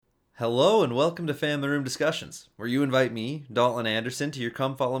Hello and welcome to Family Room Discussions, where you invite me, Dalton Anderson, to your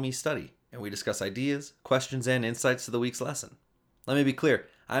Come Follow Me study, and we discuss ideas, questions, and insights to the week's lesson. Let me be clear,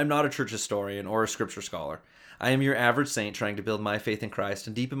 I am not a church historian or a scripture scholar. I am your average saint trying to build my faith in Christ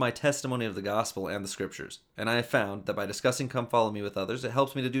and deepen my testimony of the gospel and the scriptures, and I have found that by discussing Come Follow Me with others, it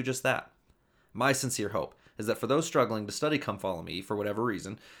helps me to do just that. My sincere hope is that for those struggling to study Come Follow Me for whatever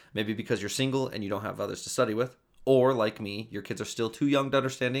reason, maybe because you're single and you don't have others to study with, or, like me, your kids are still too young to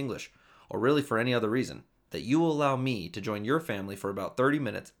understand English, or really for any other reason, that you will allow me to join your family for about 30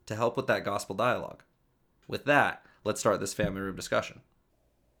 minutes to help with that gospel dialogue. With that, let's start this family room discussion.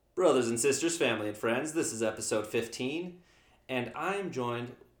 Brothers and sisters, family and friends, this is episode 15, and I am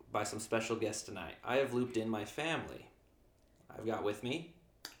joined by some special guests tonight. I have looped in my family. I've got with me...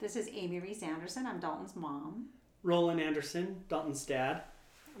 This is Amy Reese Anderson. I'm Dalton's mom. Roland Anderson, Dalton's dad.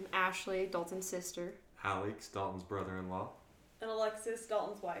 I'm Ashley, Dalton's sister. Alex, Dalton's brother-in-law. And Alexis,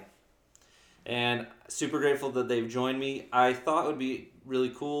 Dalton's wife. And super grateful that they've joined me. I thought it would be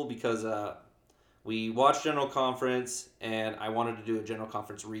really cool because we watched General Conference and I wanted to do a General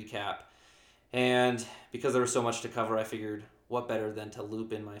Conference recap. And because there was so much to cover, I figured what better than to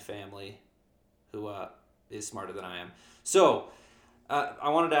loop in my family who is smarter than I am. So I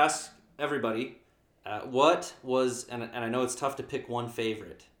wanted to ask everybody what was, and I know it's tough to pick one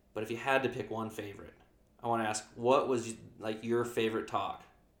favorite, but if you had to pick one favorite, I want to ask what was like your favorite talk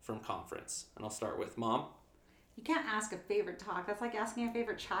from conference? And I'll start with Mom. You can't ask a favorite talk. That's like asking a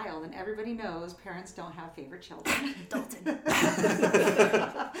favorite child, and everybody knows parents don't have favorite children. Dalton.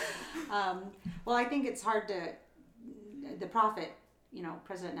 Well, I think it's hard to, the prophet,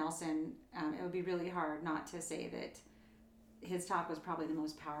 President Nelson, it would be really hard not to say that his talk was probably the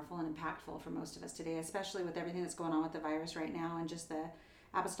most powerful and impactful for most of us today, especially with everything that's going on with the virus right now and just the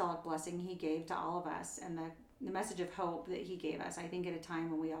apostolic blessing he gave to all of us and the message of hope that he gave us. I think at a time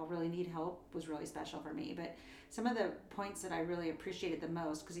when we all really need hope was really special for me. But some of the points that I really appreciated the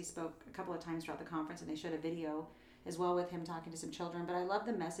most, because he spoke a couple of times throughout the conference and they showed a video as well with him talking to some children, but I love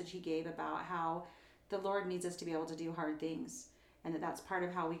the message he gave about how the Lord needs us to be able to do hard things and that's part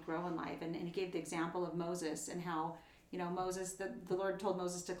of how we grow in life. And he gave the example of Moses and how, Moses, the Lord told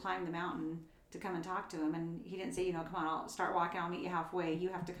Moses to climb the mountain to come and talk to him, and he didn't say, come on, I'll start walking, I'll meet you halfway, you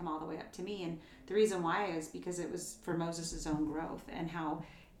have to come all the way up to me. And the reason why is because it was for Moses' own growth and how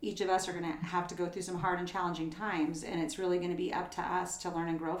each of us are going to have to go through some hard and challenging times, and it's really going to be up to us to learn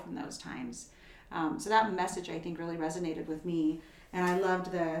and grow from those times. So that message, I think, really resonated with me, and I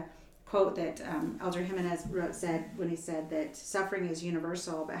loved the quote that Elder Jimenez said when he said that suffering is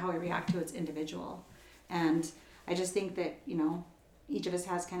universal, but how we react to it's individual. And I just think that, each of us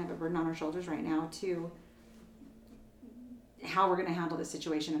has kind of a burden on our shoulders right now to how we're going to handle the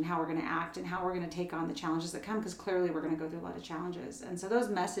situation and how we're going to act and how we're going to take on the challenges that come, because clearly we're going to go through a lot of challenges. And so those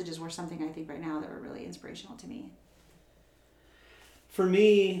messages were something I think right now that were really inspirational to me. For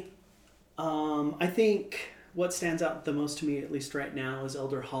me, I think what stands out the most to me, at least right now, is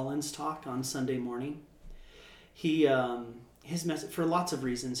Elder Holland's talk on Sunday morning. His message, for lots of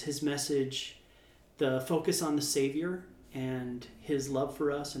reasons, his message, the focus on the Savior and his love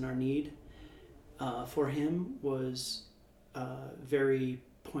for us and our need for him was very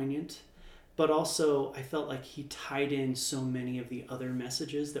poignant. But also, I felt like he tied in so many of the other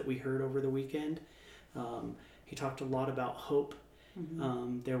messages that we heard over the weekend. He talked a lot about hope.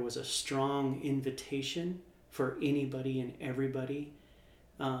 Mm-hmm. There was a strong invitation for anybody and everybody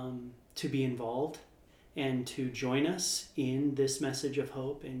to be involved and to join us in this message of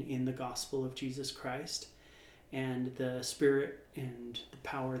hope and in the gospel of Jesus Christ. And the spirit and the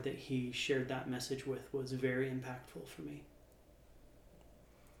power that he shared that message with was very impactful for me.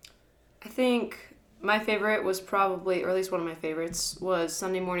 I think my favorite was probably, or at least one of my favorites, was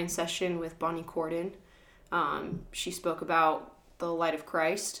Sunday morning session with Bonnie Corden. She spoke about the light of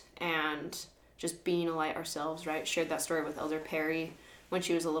Christ and just being a light ourselves, right? Shared that story with Elder Perry when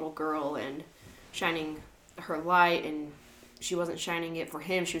she was a little girl and shining her light, and she wasn't shining it for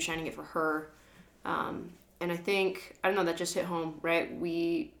him, she was shining it for her. And I think, that just hit home, right?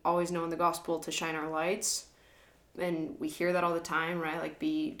 We always know in the gospel to shine our lights, and we hear that all the time, right? Like,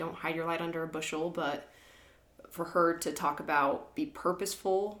 don't hide your light under a bushel, but for her to talk about be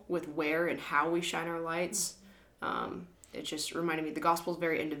purposeful with where and how we shine our lights, it just reminded me the gospel is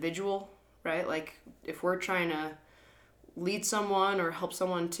very individual, right? Like, if we're trying to lead someone or help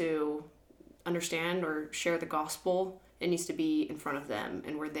someone to understand or share the gospel, it needs to be in front of them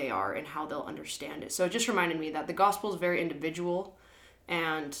and where they are and how they'll understand it. So it just reminded me that the gospel is very individual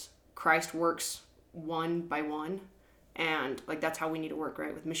and Christ works one by one, And like that's how we need to work,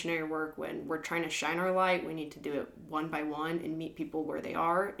 right? With missionary work, when we're trying to shine our light, we need to do it one by one and meet people where they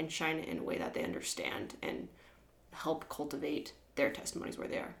are and shine it in a way that they understand and help cultivate their testimonies where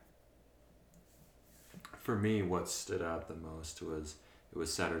they are. For me, what stood out the most was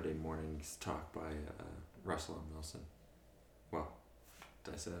Saturday morning's talk by Russell M. Nelson. Well,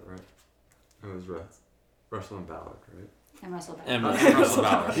 did I say that right? It was Russell M. Ballard, right? And Russell Ballard. And Russell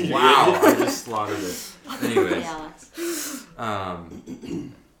Ballard. Wow, I just slaughtered it. Anyways, Yeah, Alex.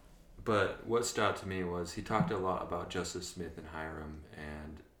 but what stood out to me was he talked a lot about Joseph Smith and Hiram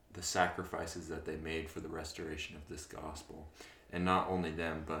and the sacrifices that they made for the restoration of this gospel. And not only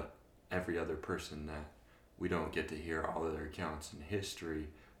them, but every other person that we don't get to hear all of their accounts in history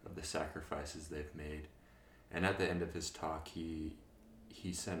of the sacrifices they've made. And at the end of his talk, he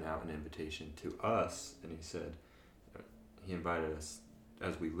sent out an invitation to us, and he said, he invited us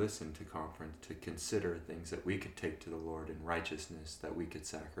as we listened to conference to consider things that we could take to the Lord in righteousness that we could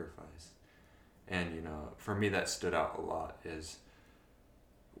sacrifice. And, for me that stood out a lot is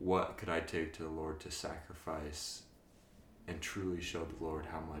what could I take to the Lord to sacrifice and truly show the Lord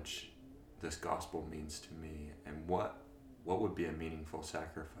how much this gospel means to me and what would be a meaningful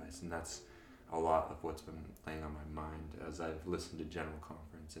sacrifice. And that's a lot of what's been laying on my mind as I've listened to General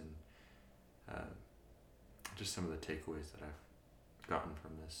Conference and just some of the takeaways that I've gotten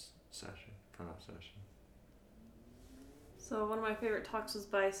from that session. So one of my favorite talks was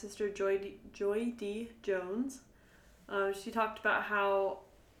by Sister Joy D. Jones. She talked about how,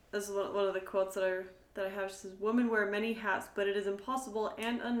 this is one of the quotes that I have, she says, "Women wear many hats, but it is impossible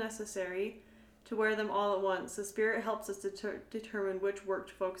and unnecessary to wear them all at once. The Spirit helps us determine which work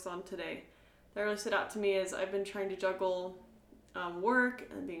to focus on today." That really stood out to me as I've been trying to juggle work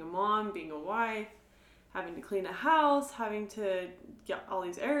and being a mom, being a wife, having to clean a house, having to get all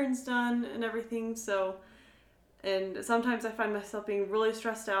these errands done and everything. And sometimes I find myself being really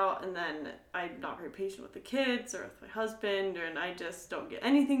stressed out, and then I'm not very patient with the kids or with my husband, and I just don't get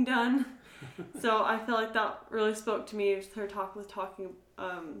anything done. So I feel like that really spoke to me. Her talk was talking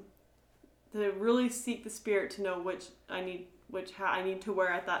to really seek the Spirit to know which hat I need to wear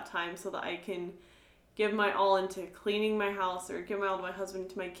at that time, so that I can give my all into cleaning my house or give my all to my husband,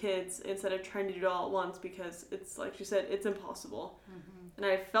 to my kids, instead of trying to do it all at once, because it's like she said, it's impossible. Mm-hmm. And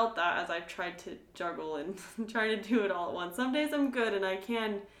I felt that as I've tried to juggle and try to do it all at once. Some days I'm good and I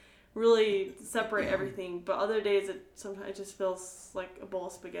can really separate everything, but other days sometimes it just feels like a bowl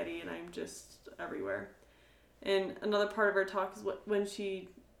of spaghetti and I'm just everywhere. And another part of her talk is when she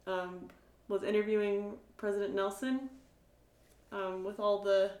was interviewing President Nelson with all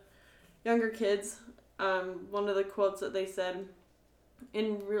the younger kids. One of the quotes that they said,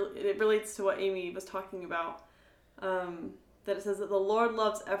 it relates to what Amy was talking about, that it says that the Lord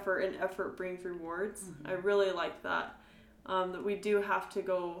loves effort and effort brings rewards. Mm-hmm. I really like that. That we do have to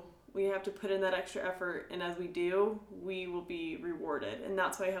put in that extra effort, and as we do, we will be rewarded. And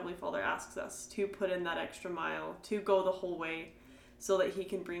that's why Heavenly Father asks us to put in that extra mile, to go the whole way, so that He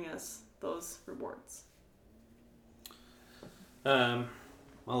can bring us those rewards. I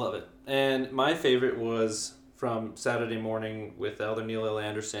love it. And my favorite was from Saturday morning with Elder Neil L.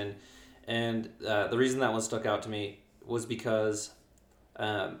 Anderson. And the reason that one stuck out to me was because,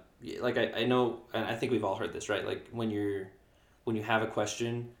 I know, and I think we've all heard this, right? Like when you have a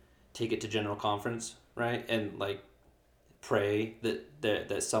question, take it to General Conference, right? And like pray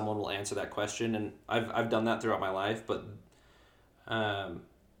that someone will answer that question. And I've done that throughout my life, but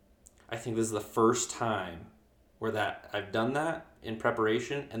I think this is the first time where that I've done that in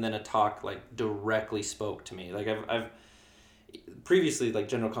preparation, and then a talk like directly spoke to me. Like I've previously, like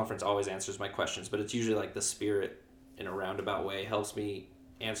General Conference always answers my questions, but it's usually like the Spirit in a roundabout way helps me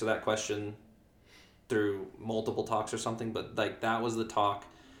answer that question through multiple talks or something. But like that was the talk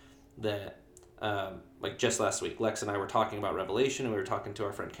that like just last week, Lex and I were talking about Revelation, and we were talking to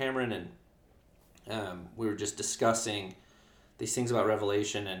our friend Cameron, and we were just discussing these things about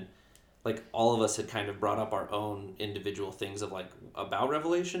Revelation, and like all of us had kind of brought up our own individual things of like about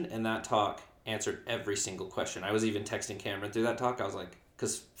Revelation, and that talk answered every single question. I was even texting Cameron through that talk. I was like,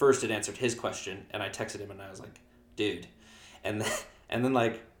 because first it answered his question, and I texted him and I was like, dude. And then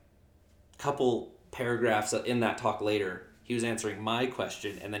like a couple paragraphs in that talk later, he was answering my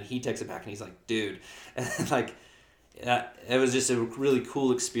question, and then he texted back and he's like, dude. And like it was just a really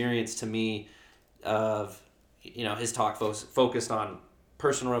cool experience to me of, his talk focused on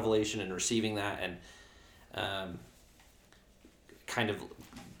personal revelation and receiving that, and kind of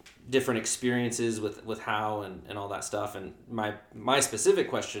different experiences with how and all that stuff. And my specific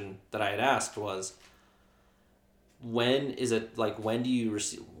question that I had asked was, when is it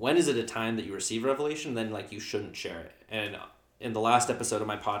a time that you receive revelation, then like you shouldn't share it? And in the last episode of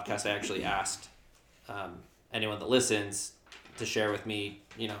my podcast, I actually asked anyone that listens to share with me,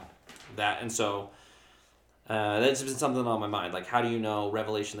 that. And so that's been something on my mind. Like, how do you know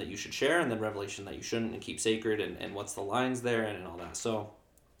revelation that you should share and then revelation that you shouldn't and keep sacred, and what's the lines there and all that. So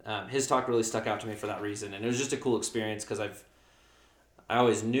his talk really stuck out to me for that reason. And it was just a cool experience because I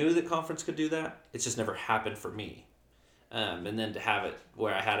always knew that conference could do that. It's just never happened for me. And then to have it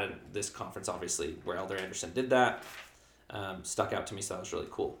where I had this conference, obviously, where Elder Anderson did that, stuck out to me, so that was really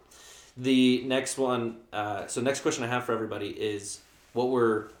cool. The next one, next question I have for everybody is, what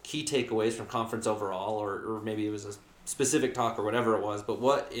were key takeaways from conference overall, or maybe it was a specific talk or whatever it was, but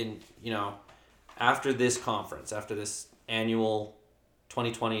what after this conference, after this annual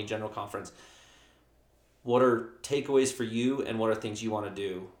 2020 general conference, what are takeaways for you and what are things you want to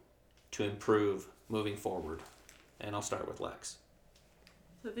do to improve moving forward? And I'll start with Lex.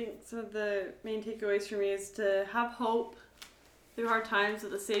 I think some of the main takeaways for me is to have hope through hard times,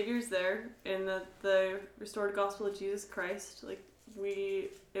 that the Savior's there, and that the restored gospel of Jesus Christ,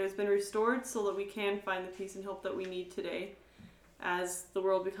 it has been restored so that we can find the peace and hope that we need today as the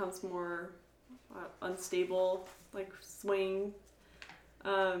world becomes more unstable, swaying.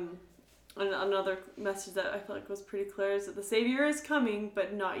 Another message that I feel like was pretty clear is that the Savior is coming,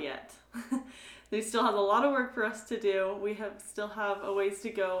 but not yet. He still has a lot of work for us to do. We still have a ways to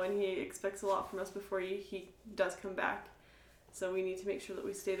go, and he expects a lot from us before he does come back. So we need to make sure that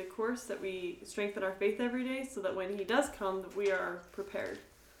we stay the course, that we strengthen our faith every day, so that when he does come, that we are prepared.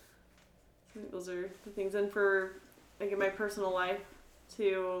 I think those are the things. And for, in my personal life,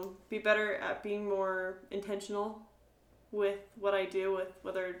 to be better at being more intentional with what I do, with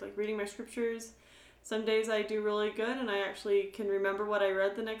whether reading my scriptures. Some days I do really good and I actually can remember what I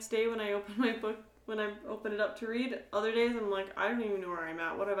read the next day when I open my book, when I open it up to read. Other days I'm like, I don't even know where I'm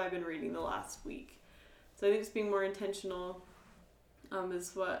at. What have I been reading the last week? So I think just being more intentional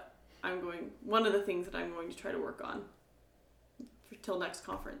is one of the things that I'm going to try to work on till next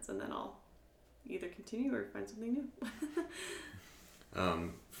conference, and then I'll either continue or find something new.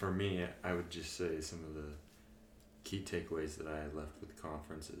 For me, I would just say some of the key takeaways that I left with the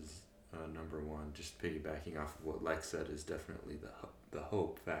conference is, number one, just piggybacking off of what Lex said, is definitely the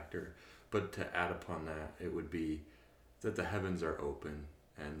hope factor. But to add upon that, it would be that the heavens are open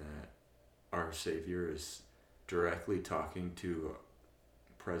and that our Savior is directly talking to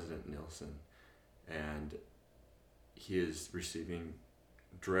President Nelson, and he is receiving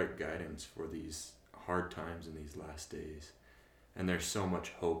direct guidance for these hard times in these last days. And there's so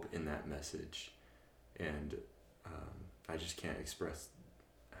much hope in that message. And I just can't express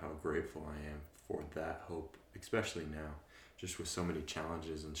how grateful I am for that hope, especially now, just with so many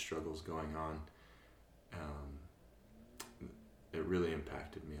challenges and struggles going on. It really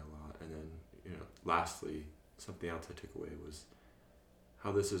impacted me a lot. And then, lastly, something else I took away was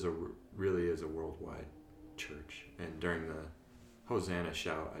how this really is a worldwide church. And during the Hosanna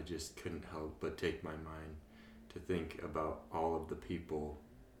shout, I just couldn't help but take my mind to think about all of the people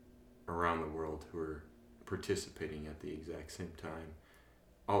around the world who are participating at the exact same time,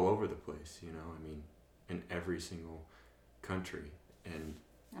 all over the place, in every single country. And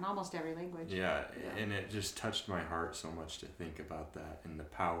almost every language. Yeah, and it just touched my heart so much to think about that and the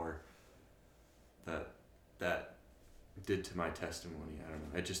power that did to my testimony. I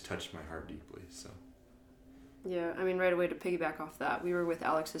don't know, it just touched my heart deeply, so. Yeah, right away to piggyback off that, we were with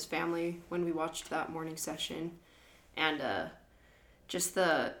Alex's family when we watched that morning session, and just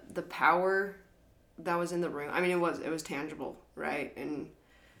the power that was in the room. It was tangible, right? And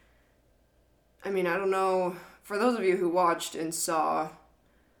I don't know, for those of you who watched and saw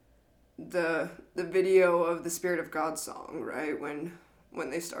the video of the Spirit of God song, right, when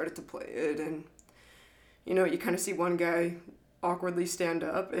they started to play it, and you kind of see one guy awkwardly stand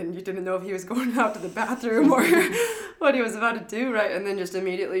up and you didn't know if he was going out to the bathroom or what he was about to do, right? And then just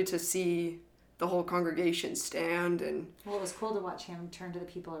immediately to see the whole congregation stand. And well, it was cool to watch him turn to the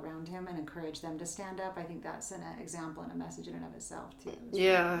people around him and encourage them to stand up. I think that's an example and a message in and of itself too.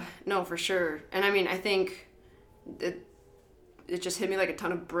 Yeah, really no, for sure. And I think it just hit me like a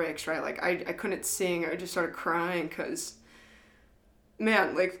ton of bricks, right? I couldn't sing. I just started crying because,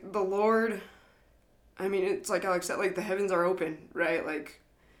 man, the Lord, it's like Alex said, the heavens are open, right?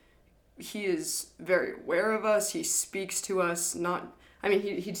 He is very aware of us. He speaks to us,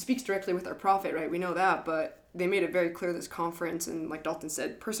 he speaks directly with our prophet, right? We know that, but they made it very clear this conference, and like Dalton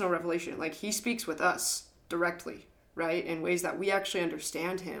said, personal revelation. He speaks with us directly, right? In ways that we actually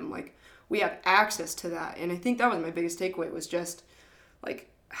understand him. We have access to that. And I think that was my biggest takeaway, was just,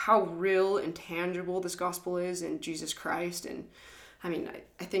 how real and tangible this gospel is in Jesus Christ, and I mean,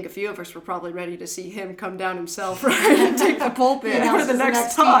 I think a few of us were probably ready to see him come down himself, right, and take the pulpit for the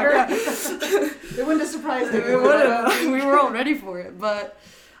next talk. Yeah. It wouldn't have surprised It anyone. would have. We were all ready for it. But,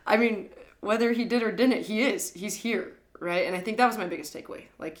 I mean, whether he did or didn't, he's here, right? And I think that was my biggest takeaway.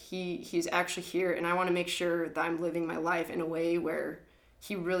 Like, he's actually here, and I want to make sure that I'm living my life in a way where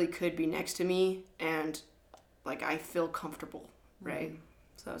he really could be next to me, and, like, I feel comfortable, right?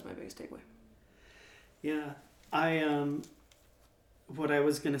 So that was my biggest takeaway. Yeah, what I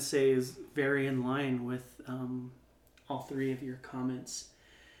was going to say is very in line with all three of your comments.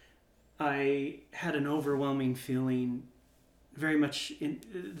 I had an overwhelming feeling, very much in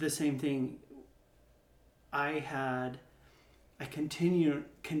the same thing. I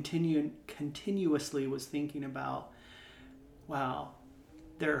continuously was thinking about, wow,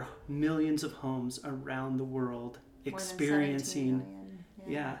 there are millions of homes around the world experiencing,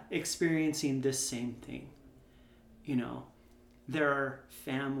 experiencing this same thing. You know, there are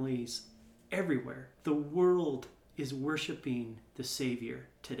families everywhere. The world is worshiping the Savior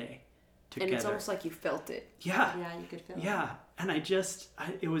today together. And it's almost like you felt it. Yeah. Yeah, you could feel it. Yeah. And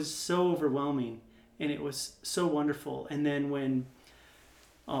it was so overwhelming, and it was so wonderful. And then when,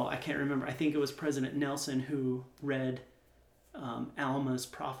 I can't remember, I think it was President Nelson who read Alma's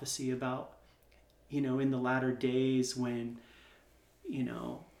prophecy about, in the latter days when,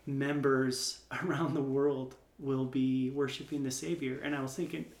 members around the world will be worshiping the Savior. And I was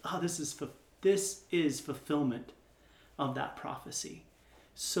thinking, this is fulfillment of that prophecy.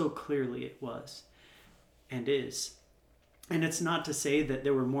 So clearly it was and is. And it's not to say that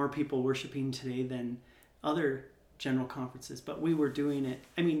there were more people worshiping today than other general conferences, but we were doing it.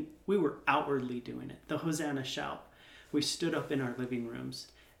 I mean, we were outwardly doing it. The Hosanna shout. We stood up in our living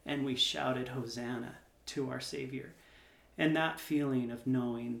rooms and we shouted Hosanna to our Savior. And that feeling of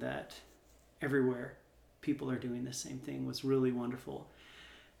knowing that everywhere people are doing the same thing was really wonderful.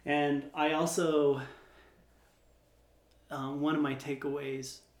 And I also, one of my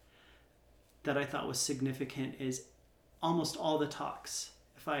takeaways that I thought was significant is almost all the talks.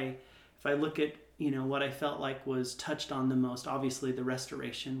 If I look at, what I felt like was touched on the most, obviously the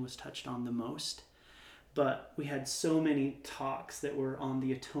restoration was touched on the most, but we had so many talks that were on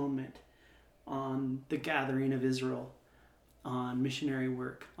the atonement, on the gathering of Israel, on missionary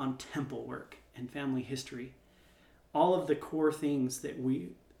work, on temple work, and family history. All of the core things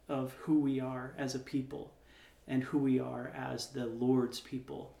of who we are as a people and who we are as the Lord's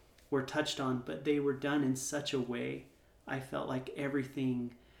people were touched on, but they were done in such a way, I felt like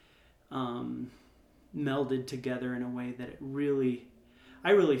everything melded together in a way that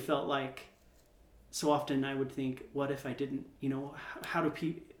I really felt like, so often I would think, what if I didn't, how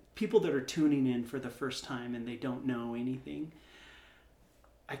do people that are tuning in for the first time and they don't know anything,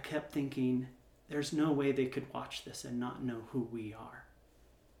 I kept thinking, there's no way they could watch this and not know who we are.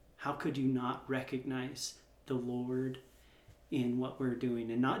 How could you not recognize the Lord in what we're doing,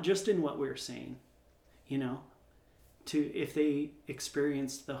 and not just in what we're saying, if they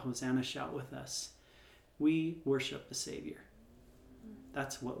experienced the Hosanna shout with us, we worship the Savior.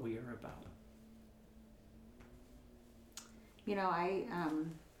 That's what we are about.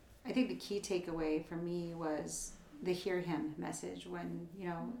 I think the key takeaway for me was the hear him message when,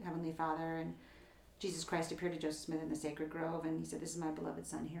 Heavenly Father and Jesus Christ appeared to Joseph Smith in the Sacred Grove, and he said, "This is my beloved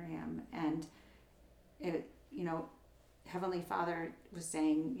son, hear him." And Heavenly Father was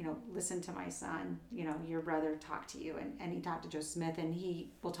saying, listen to my son, your brother talked to you, and he talked to Joseph Smith, and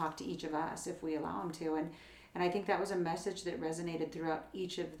he will talk to each of us if we allow him to. And I think that was a message that resonated throughout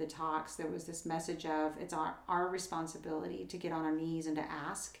each of the talks. There was this message of it's our responsibility to get on our knees and to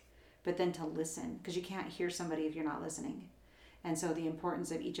ask, but then to listen, because you can't hear somebody if you're not listening. And so the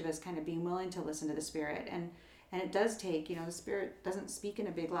importance of each of us kind of being willing to listen to the Spirit. And it does take, the Spirit doesn't speak in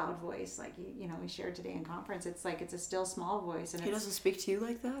a big loud voice like, we shared today in conference. It's like it's a still small voice. And He doesn't speak to you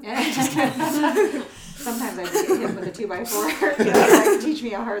like that? Sometimes I get hit with a 2x4 like, teach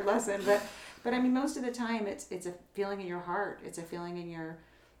me a hard lesson. But I mean, most of the time it's a feeling in your heart. It's a feeling in your,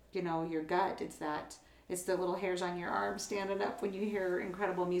 your gut. It's the little hairs on your arm standing up when you hear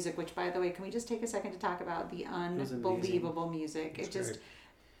incredible music, which, by the way, can we just take a second to talk about the unbelievable music?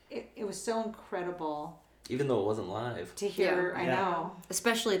 It was so incredible. Even though it wasn't live. To hear, Yeah. I know.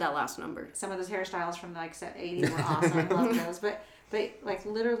 Especially that last number. Some of those hairstyles from like set 80s were awesome. I love those. But like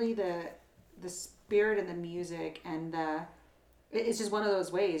literally the spirit and the music and it's just one of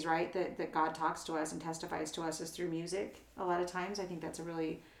those ways, right, that God talks to us and testifies to us is through music. A lot of times I think that's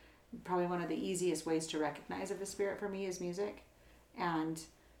probably one of the easiest ways to recognize of the Spirit for me is music. And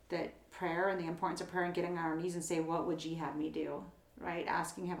that prayer and the importance of prayer and getting on our knees and say, what would ye have me do? right?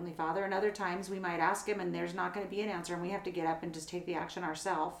 Asking Heavenly Father. And other times we might ask him and there's not going to be an answer, and we have to get up and just take the action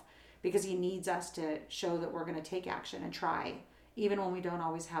ourselves, because he needs us to show that we're going to take action and try, even when we don't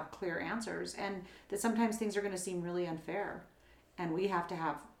always have clear answers, and that sometimes things are going to seem really unfair. And we have to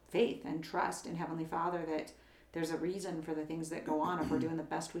have faith and trust in Heavenly Father that there's a reason for the things that go on. If we're doing the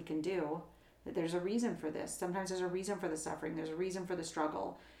best we can do, that there's a reason for this. Sometimes there's a reason for the suffering. There's a reason for the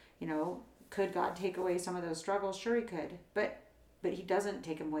struggle. You know, could God take away some of those struggles? Sure he could. But he doesn't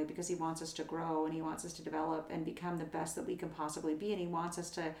take them away, because he wants us to grow, and he wants us to develop and become the best that we can possibly be. And he wants us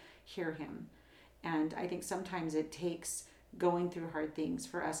to hear him. And I think sometimes it takes going through hard things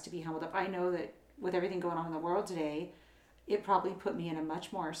for us to be humbled up. I know that with everything going on in the world today, it probably put me in a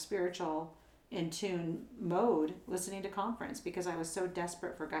much more spiritual, in tune mode listening to conference, because I was so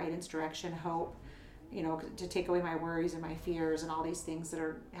desperate for guidance, direction, hope, you know, to take away my worries and my fears and all these things that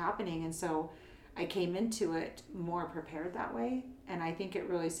are happening. And so I came into it more prepared that way. And I think it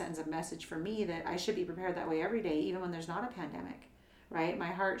really sends a message for me that I should be prepared that way every day, even when there's not a pandemic, right? My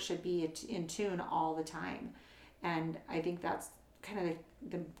heart should be in tune all the time. And I think that's kind of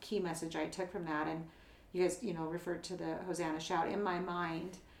the key message I took from that. And you guys, you know, referred to the Hosanna shout. In my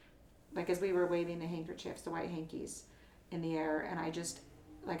mind, like as we were waving the handkerchiefs, the white hankies in the air, and I just,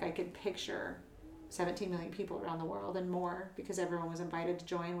 like, I could picture 17 million people around the world and more, because everyone was invited to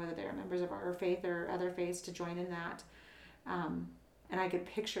join, whether they're members of our faith or other faiths, to join in that. And I could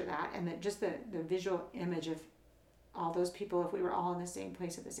picture that, and that just the visual image of all those people, if we were all in the same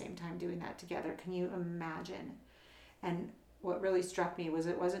place at the same time doing that together. Can you imagine? And what really struck me was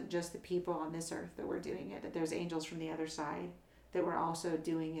it wasn't just the people on this earth that were doing it, that there's angels from the other side that were also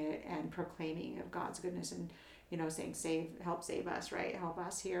doing it and proclaiming of God's goodness and, you know, saying, help save us, right? Help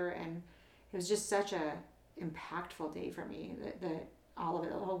us here. And it was just such a impactful day for me, that all of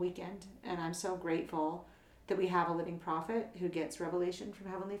it, the whole weekend. And I'm so grateful that we have a living prophet who gets revelation from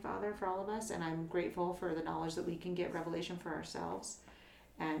Heavenly Father for all of us. And I'm grateful for the knowledge that we can get revelation for ourselves.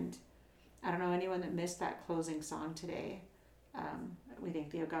 And I don't know, anyone that missed that closing song today, we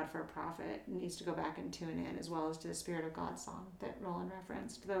thank thee, O God, for a prophet, needs to go back and tune in, as well as to the Spirit of God song that Roland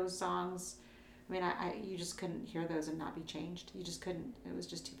referenced. Those songs, I mean, you just couldn't hear those and not be changed. You just couldn't. It was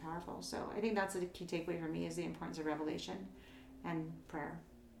just too powerful. So I think that's the key takeaway for me, is the importance of revelation and prayer.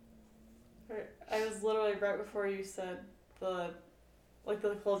 I was literally, right before you said the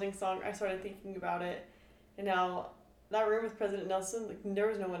closing song, I started thinking about it, and now that room with President Nelson, like, there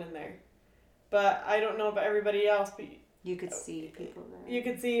was no one in there. But I don't know about everybody else, but you could see people there. You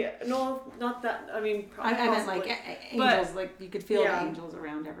could see, no, not that, I mean, I meant like angels, but, like you could feel the angels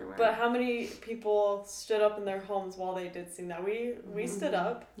around everywhere. But how many people stood up in their homes while they did sing that? We stood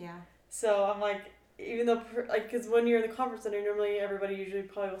up. Yeah. So I'm like, even though, like, because when you're in the conference center, normally everybody usually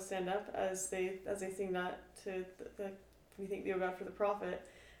probably will stand up as they sing that to we thank thee, O God, for the prophet.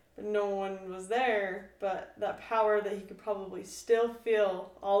 But no one was there, but that power that he could probably still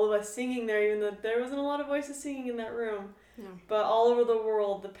feel all of us singing there, even though there wasn't a lot of voices singing in that room. Yeah. But all over the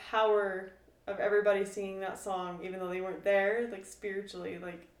world, the power of everybody singing that song, even though they weren't there, like spiritually,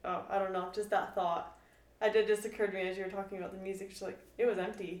 like, oh, I don't know, just that thought. It just occurred to me as you were talking about the music, just like, it was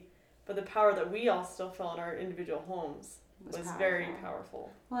empty. But the power that we all still felt in our individual homes was very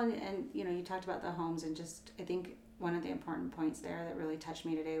powerful. Well, and you know, you talked about the homes, and just, I think one of the important points there that really touched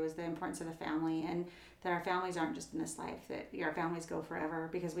me today was the importance of the family, and that our families aren't just in this life, that our families go forever,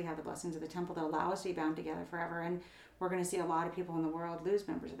 because we have the blessings of the temple that allow us to be bound together forever. And we're going to see a lot of people in the world lose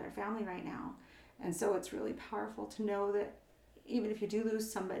members of their family right now. And so it's really powerful to know that even if you do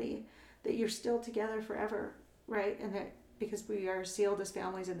lose somebody, that you're still together forever, right? And that because we are sealed as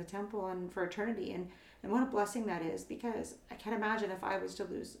families in the temple and for eternity. And what a blessing that is, because I can't imagine if I was to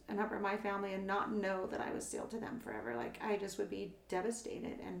lose a member of my family and not know that I was sealed to them forever. Like, I just would be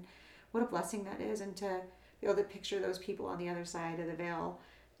devastated. And what a blessing that is. And to be able to picture those people on the other side of the veil,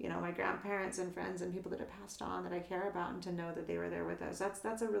 you know, my grandparents and friends and people that have passed on that I care about, and to know that they were there with us.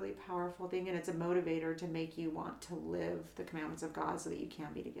 That's a really powerful thing. And it's a motivator to make you want to live the commandments of God so that you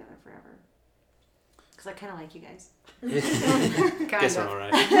can be together forever. Because I kind of like you guys. Guess I'm all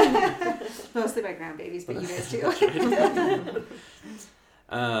right. Mostly my grandbabies, but you guys too.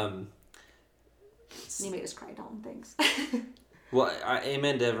 You made us cry, Dalton. Thanks. Well,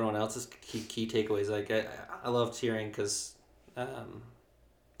 amen to everyone else's key takeaways. Like, I loved hearing, because,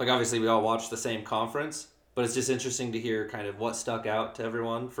 like, obviously we all watched the same conference, but it's just interesting to hear kind of what stuck out to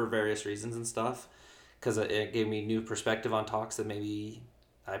everyone for various reasons and stuff, because it gave me new perspective on talks that maybe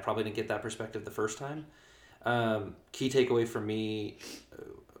I probably didn't get that perspective the first time. Key takeaway for me,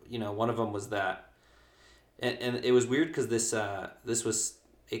 you know, one of them was that, and it was weird because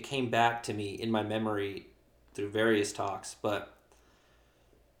it came back to me in my memory through various talks, but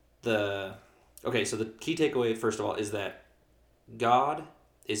so the key takeaway, first of all, is that God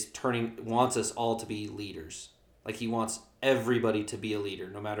wants us all to be leaders. Like, he wants everybody to be a leader,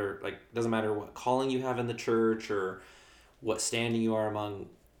 no matter, like, doesn't matter what calling you have in the church or what standing you are among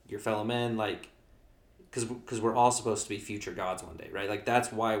your fellow men, like, because we're all supposed to be future gods one day, right? Like,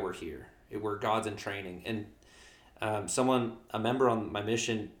 that's why we're here. We're gods in training. And a member on my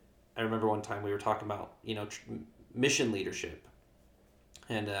mission, I remember one time we were talking about, mission leadership.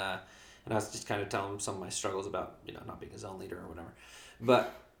 And I was just kind of telling him some of my struggles about, not being a zone leader or whatever.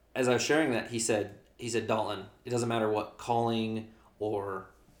 But as I was sharing that, he said, Dalton, it doesn't matter what calling or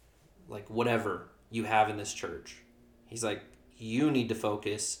like whatever you have in this church. He's like, you need to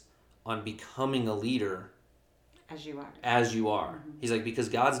focus on becoming a leader as you are. Mm-hmm. He's like, because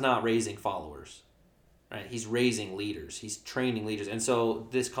God's not raising followers, right? He's raising leaders. He's training leaders. And so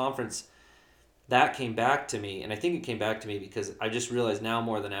this conference, that came back to me, and I think it came back to me because I just realized now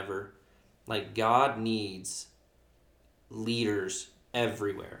more than ever, like, God needs leaders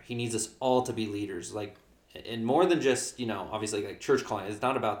everywhere. He needs us all to be leaders, like, and more than just, obviously, like, church calling. It's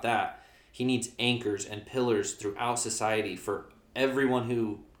not about that. He needs anchors and pillars throughout society for everyone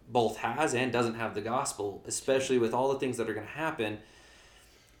who both has and doesn't have the gospel, especially with all the things that are going to happen.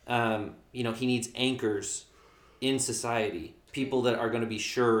 He needs anchors in society, people that are going to be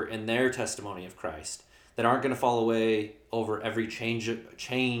sure in their testimony of Christ, that aren't going to fall away over every change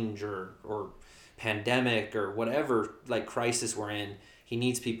or pandemic or whatever, like, crisis we're in. He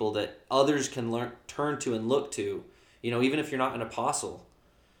needs people that others can turn to and look to, even if you're not an apostle.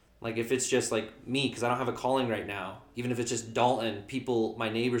 Like, if it's just like me, because I don't have a calling right now, even if it's just Dalton, my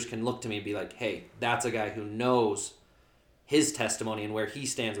neighbors can look to me and be like, hey, that's a guy who knows his testimony and where he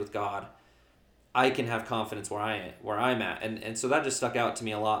stands with God. I can have confidence where I'm at. And so that just stuck out to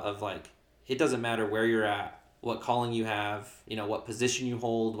me a lot of, like, it doesn't matter where you're at, what calling you have, what position you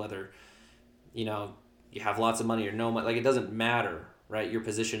hold, whether, you have lots of money or no money. Like, it doesn't matter, right, your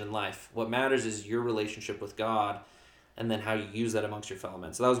position in life. What matters is your relationship with God and then how you use that amongst your fellow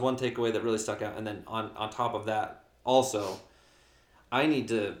men. So that was one takeaway that really stuck out. And then on top of that, also, I need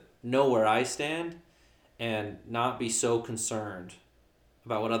to know where I stand and not be so concerned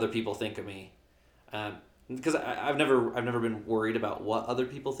about what other people think of me. Because I've never been worried about what other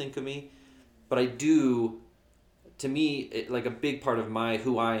people think of me, but I do. To me, like, a big part of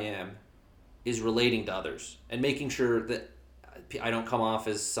who I am is relating to others and making sure that I don't come off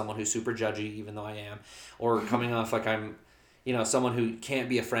as someone who's super judgy, even though I am, or coming off like I'm, someone who can't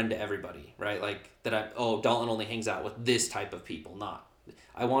be a friend to everybody, right? Like, that Dalton only hangs out with this type of people.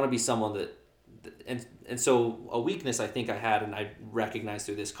 I want to be someone that, and so a weakness I think I had, and I recognized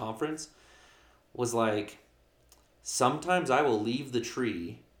through this conference, was like, sometimes I will leave the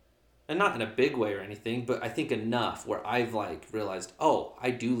tree, and not in a big way or anything, but I think enough where I've, like, realized,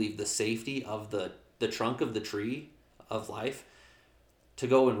 I do leave the safety of the trunk of the tree of life to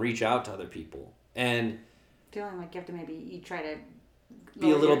go and reach out to other people. And feeling like you have to you try to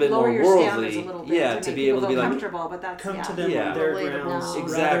be a little bit more worldly, to be able to be like comfortable, but that's come to them on their grounds,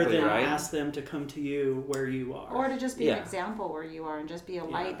 exactly, rather than right? ask them to come to you where you are, or to just be an example where you are and just be a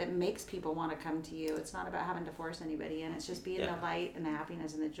light that makes people want to come to you. It's not about having to force anybody in. It's just being the light and the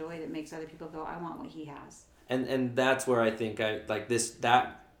happiness and the joy that makes other people go, I want what he has. And that's where I think I like this,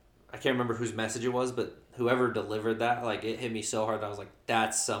 that I can't remember whose message it was, but whoever delivered that, like, it hit me so hard that I was like,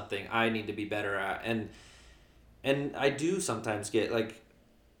 that's something I need to be better at. And I do sometimes get, like,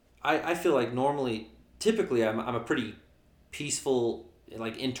 I feel like typically I'm a pretty peaceful,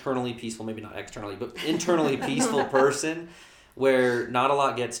 like, internally peaceful, maybe not externally, but internally peaceful person, where not a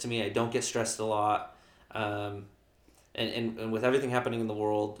lot gets to me. I don't get stressed a lot. And with everything happening in the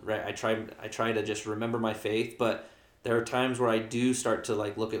world, right, I try to just remember my faith, but there are times where I do start to,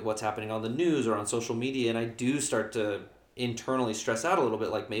 like, look at what's happening on the news or on social media, and I do start to internally stress out a little bit,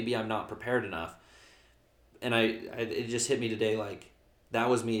 like, maybe I'm not prepared enough. And it just hit me today, like, that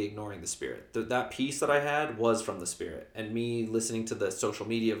was me ignoring the Spirit. That peace that I had was from the Spirit, and me listening to the social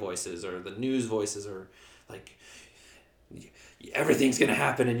media voices or the news voices, or, like, everything's gonna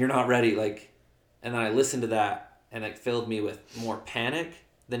happen and you're not ready, like, and then I listened to that and it filled me with more panic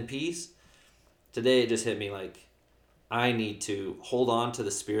than peace. Today it just hit me like, I need to hold on to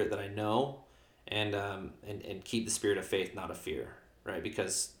the Spirit that I know, and keep the spirit of faith, not of fear, right?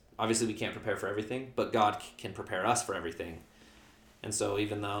 Because obviously we can't prepare for everything, but God can prepare us for everything. And so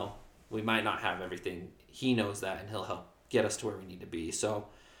even though we might not have everything, he knows that, and he'll help get us to where we need to be. So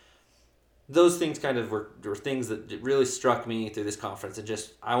those things kind of were things that really struck me through this conference, and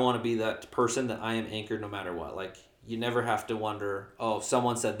just, I want to be that person that I am anchored no matter what. Like, you never have to wonder,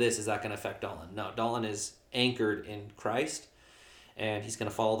 someone said this, is that going to affect Dalton? No, Dalton is anchored in Christ, and he's going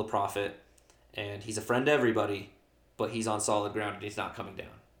to follow the prophet, and he's a friend to everybody, but he's on solid ground and he's not coming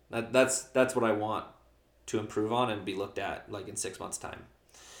down. That's what I want to improve on and be looked at like in 6 months' time.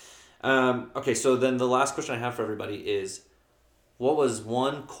 Okay, so then the last question I have for everybody is, what was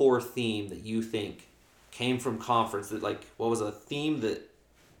one core theme that you think came from conference, that like, what was a theme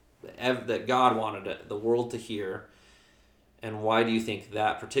that God wanted the world to hear, and why do you think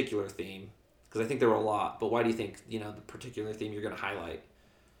that particular theme, because I think there were a lot, but why do you think, the particular theme you're going to highlight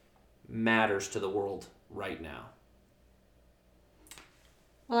matters to the world right now?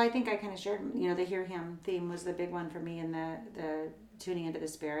 Well, I think I kind of shared, the hear him theme was the big one for me, and the tuning into the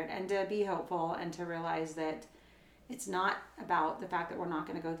Spirit, and to be hopeful and to realize that it's not about the fact that we're not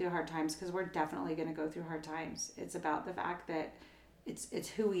going to go through hard times, because we're definitely going to go through hard times. It's about the fact that it's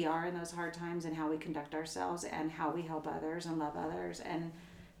who we are in those hard times and how we conduct ourselves and how we help others and love others, and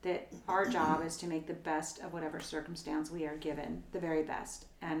that our job is to make the best of whatever circumstance we are given, the very best.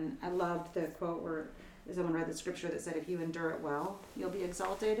 And I loved the quote where someone read the scripture that said, if you endure it well, you'll be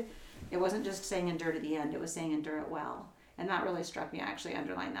exalted. It wasn't just saying endure to the end, it was saying endure it well. And that really struck me. I actually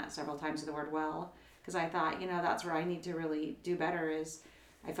underlined that several times, the word well, because I thought, that's where I need to really do better. Is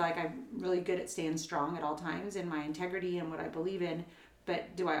I feel like I'm really good at staying strong at all times in my integrity and what I believe in,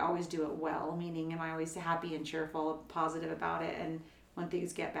 but do I always do it well? Meaning, am I always happy and cheerful, positive about it? And when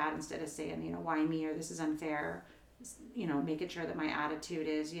things get bad, instead of saying, why me, or this is unfair, making sure that my attitude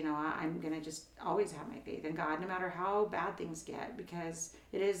is, I'm going to just always have my faith in God, no matter how bad things get, because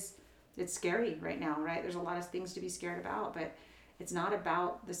it's scary right now, right? There's a lot of things to be scared about, but it's not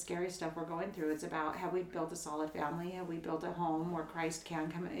about the scary stuff we're going through. It's about, have we built a solid family? Have we built a home where Christ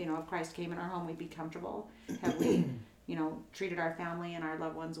can come, if Christ came in our home, we'd be comfortable? Have we, treated our family and our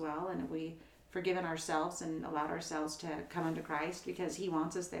loved ones well? And have we forgiven ourselves and allowed ourselves to come unto Christ? Because he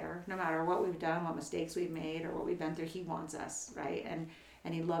wants us there. No matter what we've done, what mistakes we've made, or what we've been through, he wants us, right?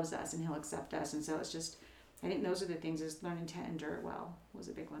 And he loves us, and he'll accept us. And so it's just, I think those are the things, is learning to endure it well was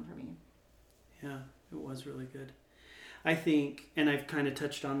a big one for me. Yeah, it was really good. I think, and I've kind of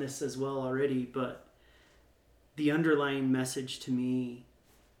touched on this as well already, but the underlying message to me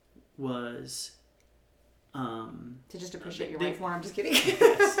was to just appreciate your wife more. I'm just kidding.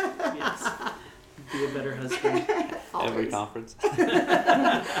 Yes. Be a better husband. Every conference.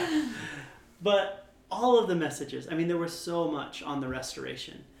 But all of the messages, there was so much on the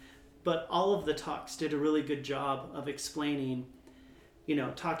restoration, but all of the talks did a really good job of explaining,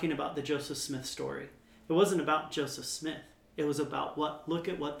 talking about the Joseph Smith story. It wasn't about Joseph Smith. It was about look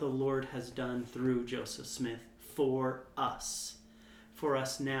at what the Lord has done through Joseph Smith for us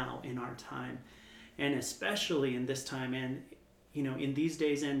now in our time. And especially in this time, and, in these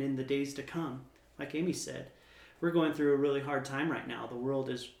days and in the days to come, like Amy said, we're going through a really hard time right now. The world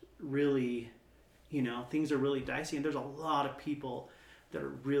is really, things are really dicey, and there's a lot of people that are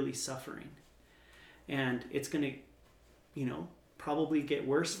really suffering. And it's going to, probably get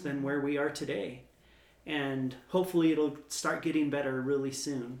worse than where we are today. And hopefully it'll start getting better really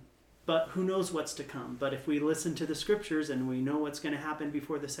soon. But who knows what's to come. But if we listen to the scriptures and we know what's going to happen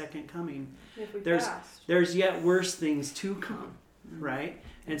before the second coming, there's yet worse things to come, right?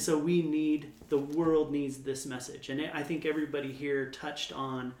 And so the world needs this message. And I think everybody here touched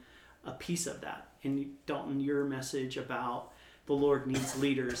on a piece of that. And Dalton, your message about the Lord needs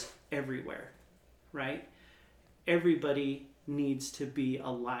leaders everywhere, right? Everybody needs to be a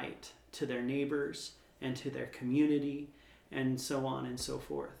light to their neighbors and to their community and so on and so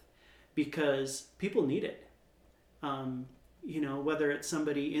forth, because people need it. Whether it's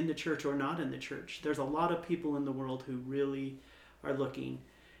somebody in the church or not in the church, there's a lot of people in the world who really are looking,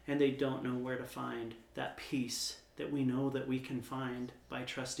 and they don't know where to find that peace that we know that we can find by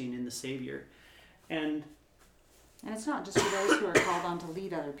trusting in the Savior. And it's not just for those who are called on to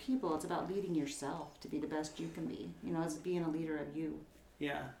lead other people. It's about leading yourself to be the best you can be. It's being a leader of you.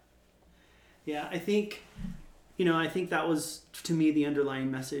 Yeah. I think that was, to me, the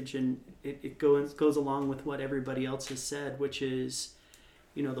underlying message, and it goes along with what everybody else has said, which is,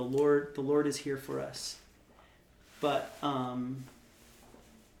 the Lord is here for us. But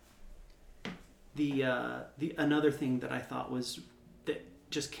the another thing that I thought that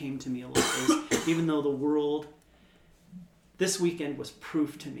just came to me a lot is, even though the world, this weekend was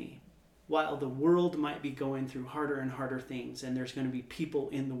proof to me, while the world might be going through harder and harder things, and there's going to be people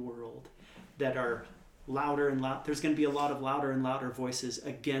in the world that are louder and loud, there's going to be a lot of louder and louder voices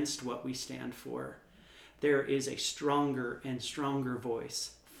against what we stand for. There is a stronger and stronger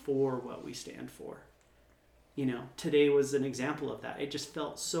voice for what we stand for. Today was an example of that. It just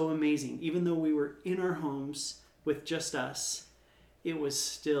felt so amazing. Even though we were in our homes with just us, it was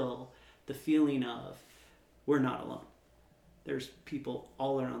still the feeling of, we're not alone. there's people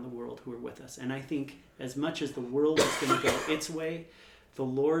all around the world who are with us. And I think as much as the world is going to go its way, the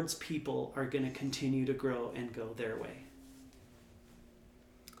Lord's people are going to continue to grow and go their way.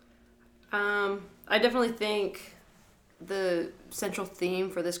 I definitely think the central theme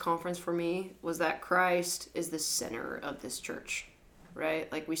for this conference for me was that Christ is the center of this church, right?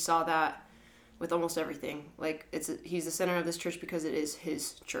 Like we saw that with almost everything. Like he's the center of this church because it is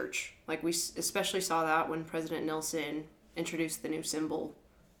his church. Like we especially saw that when President Nelson introduced the new symbol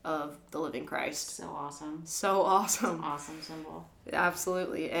of the living Christ. So awesome. So awesome. It's an awesome symbol.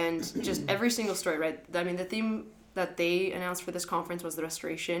 Absolutely. And just every single story, right? I mean, the theme that they announced for this conference was the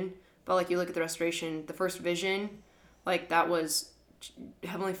restoration. But like you look at the restoration, the first vision, like that was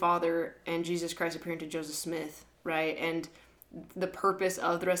Heavenly Father and Jesus Christ appearing to Joseph Smith, right? And the purpose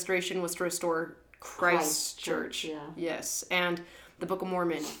of the restoration was to restore Christ's church. Yeah. Yes. And the Book of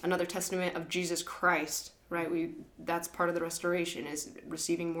Mormon, another testament of Jesus Christ, right? That's part of the restoration, is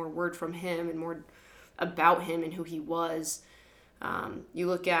receiving more word from him and more about him and who he was. You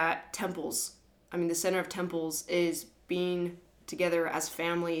look at temples. I mean, the center of temples is being together as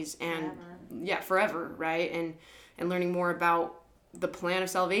families and forever, right? And learning more about the plan of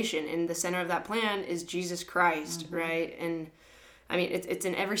salvation, and the center of that plan is Jesus Christ, right? And I mean, it's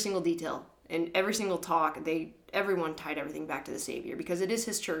in every single detail, in every single talk. Everyone tied everything back to the Savior because it is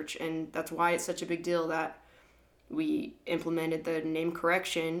his church, and that's why it's such a big deal that we implemented the name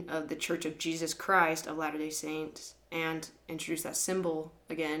correction of the Church of Jesus Christ of Latter-day Saints and introduced that symbol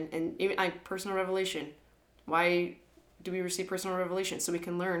again. And even personal revelation. Why do we receive personal revelation? So we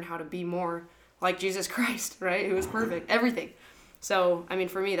can learn how to be more like Jesus Christ, right? Who is perfect, everything. So, I mean,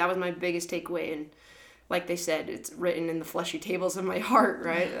 for me, that was my biggest takeaway. And like they said, it's written in the fleshy tables of my heart,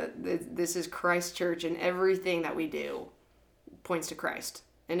 right? This is Christ's church, and everything that we do points to Christ.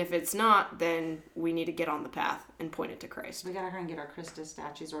 And if it's not, then we need to get on the path and point it to Christ. We gotta hurry and get our Christus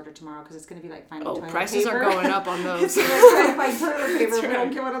statues ordered tomorrow because it's gonna be like finding toilet paper. Prices are going up on those. It's like trying to find toilet paper. If we right.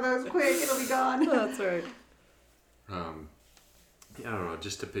 don't get one of those quick, it'll be gone. That's right. I don't know,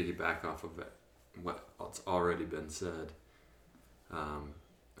 just to piggyback off of it, what's already been said,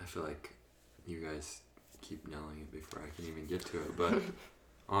 I feel like you guys keep nailing it before I can even get to it, but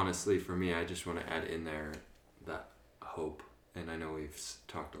honestly, for me, I just want to add in there that hope, and I know we've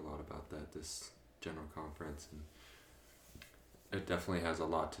talked a lot about that this general conference, and it definitely has a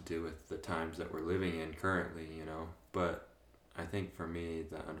lot to do with the times that we're living in currently, but I think for me,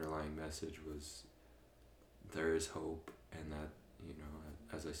 the underlying message was there is hope, and that,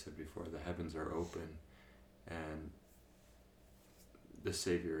 as I said before, the heavens are open, and the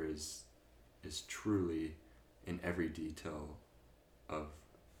Savior is truly in every detail of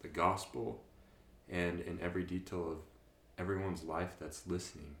the gospel and in every detail of everyone's life that's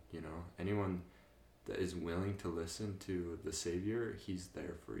listening. Anyone that is willing to listen to the Savior, he's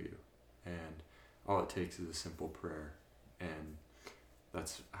there for you, and all it takes is a simple prayer. And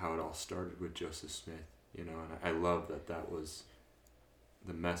that's how it all started with Joseph Smith, and I love that was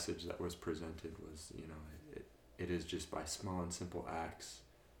the message that was presented was, it is just by small and simple acts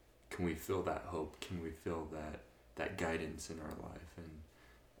can we feel that hope, can we feel that guidance in our life.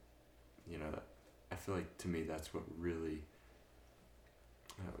 And I feel like, to me, that's what really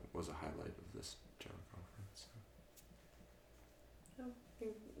was a highlight of this general conference. I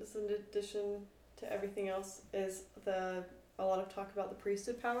think this, in addition to everything else, is a lot of talk about the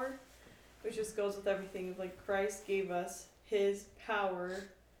priesthood power, which just goes with everything of like Christ gave us his power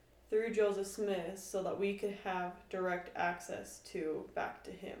through Joseph Smith so that we could have direct access back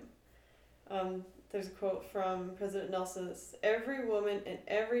to him. There's a quote from President Nelson that says, "Every woman and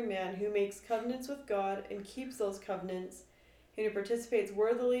every man who makes covenants with God and keeps those covenants and who participates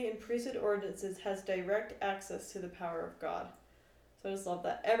worthily in priesthood ordinances has direct access to the power of God." So I just love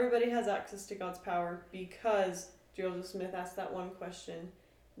that. Everybody has access to God's power because Joseph Smith asked that one question,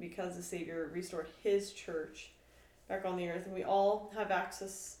 because the Savior restored his church back on the earth, and we all have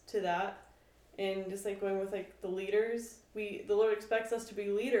access to that. And just like going with like the leaders, the Lord expects us to be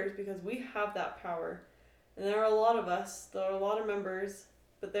leaders because we have that power. And there are a lot of us, there are a lot of members,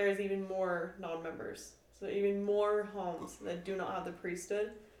 but there is even more non-members. So even more homes that do not have the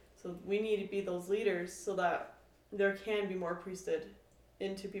priesthood. So we need to be those leaders so that there can be more priesthood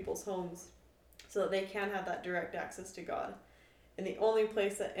into people's homes so that they can have that direct access to God. And the only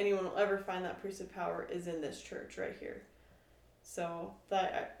place that anyone will ever find that priesthood power is in this church right here. So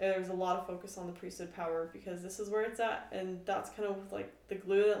there's a lot of focus on the priesthood power because this is where it's at, and that's kind of like the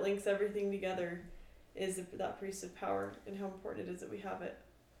glue that links everything together is that priesthood power and how important it is that we have it.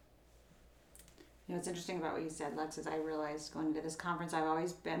 You know, what's interesting about what you said, Lex, is I realized going to this conference, I've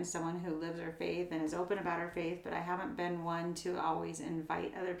always been someone who lives her faith and is open about her faith, but I haven't been one to always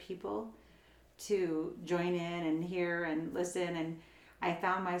invite other people to join in and hear and listen. And I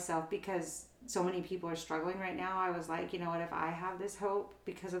found myself, because so many people are struggling right now, I was like, you know what, if I have this hope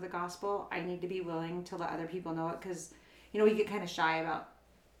because of the gospel, I need to be willing to let other people know it, because, you know, we get kind of shy about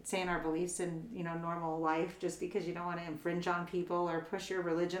saying our beliefs in, you know, normal life, just because you don't want to infringe on people or push your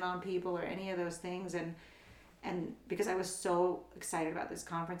religion on people or any of those things. And because I was so excited about this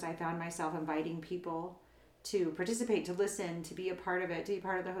conference, I found myself inviting people to participate, to listen, to be a part of it, to be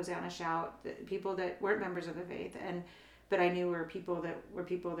part of the Hosanna shout, people that weren't members of the faith, but I knew were people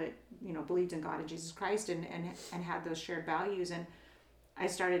that you know, believed in God and Jesus Christ and had those shared values. And I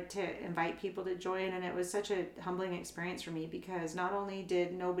started to invite people to join, and it was such a humbling experience for me, because not only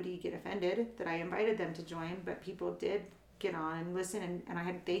did nobody get offended that I invited them to join, but people did get on and listen, and I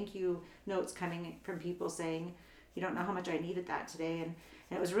had thank you notes coming from people saying, you don't know how much I needed that today. And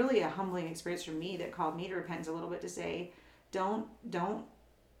it was really a humbling experience for me that called me to repentance a little bit, to say, don't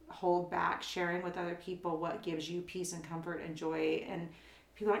hold back sharing with other people what gives you peace and comfort and joy, and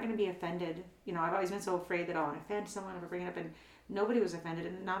people aren't going to be offended. You know, I've always been so afraid that I'll offend someone if I bring it up, and nobody was offended.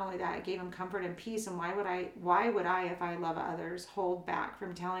 And not only that, it gave them comfort and peace. And why would I, if I love others, hold back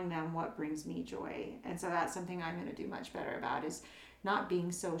from telling them what brings me joy? And so that's something I'm going to do much better about, is not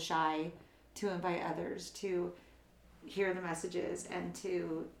being so shy to invite others to hear the messages and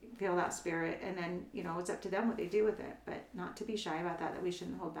to feel that spirit. And then, you know, it's up to them what they do with it, but not to be shy about that we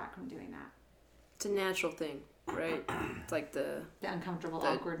shouldn't hold back from doing that. It's a natural thing, right? It's like the uncomfortable the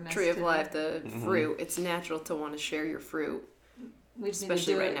awkwardness. tree of life, the fruit. It's natural to want to share your fruit. We just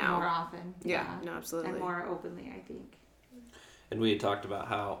especially need to do right it now. more often. Yeah, no, absolutely. And more openly, I think. And we had talked about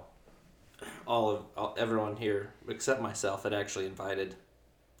how everyone here, except myself, had actually invited,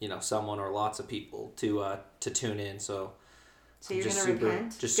 you know, someone or lots of people to tune in. So you're going to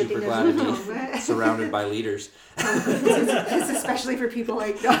repent? Just super glad to be surrounded by leaders. This is especially for people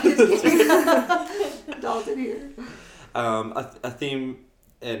like Dalton here. A theme,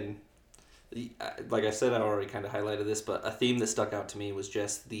 and like I said, I already kind of highlighted this, but a theme that stuck out to me was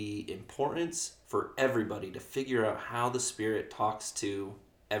just the importance for everybody to figure out how the Spirit talks to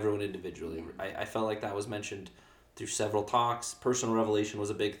everyone individually. Yeah. I felt like that was mentioned through several talks. Personal revelation was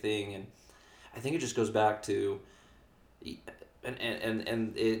a big thing, and I think it just goes back to,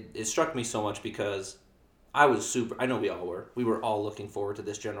 and it struck me so much because I know we were all looking forward to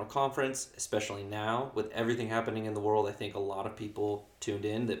this general conference, especially now with everything happening in the world. I think a lot of people tuned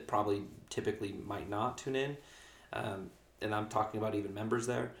in that probably typically might not tune in, and I'm talking about even members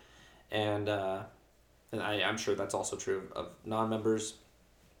there, and I'm sure that's also true of non-members,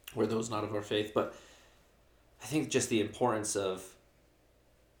 or those not of our faith. But I think just the importance of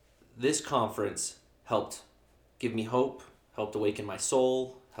this conference helped give me hope, helped awaken my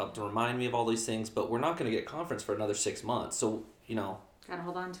soul, helped to remind me of all these things. But we're not going to get conference for another 6 months, so you know. Gotta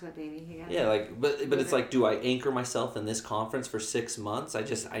hold on to it, baby. But it's like, do I anchor myself in this conference for 6 months?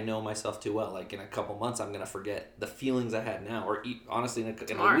 I know myself too well. Like, in a couple months, I'm gonna forget the feelings I had now, or honestly, in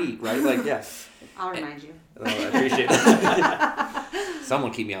a week, right? Like, yeah. I'll remind you. I appreciate it.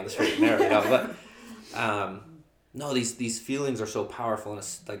 Someone keep me on the straight and narrow, you know. But no, these feelings are so powerful, and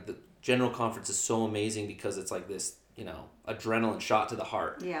it's like the general conference is so amazing because it's like this, you know, adrenaline shot to the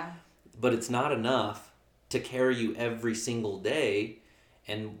heart. Yeah. But it's not enough to carry you every single day.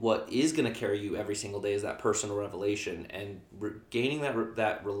 And what is going to carry you every single day is that personal revelation and gaining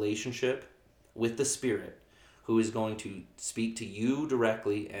that relationship with the Spirit, who is going to speak to you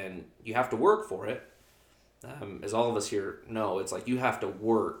directly, and you have to work for it. As all of us here know, it's like you have to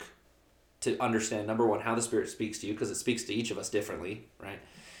work to understand, number one, how the Spirit speaks to you, because it speaks to each of us differently, right?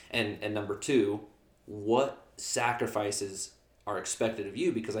 And number two, what sacrifices are expected of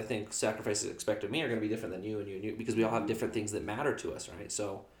you, because I think sacrifices expected of me are going to be different than you and you, because we all have different things that matter to us, right?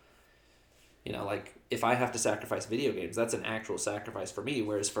 So, you know, like, if I have to sacrifice video games, that's an actual sacrifice for me,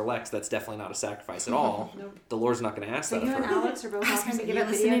 whereas for Lex, that's definitely not a sacrifice at all. Nope. The Lord's not going to ask that of her. So you and Alex are both having to give up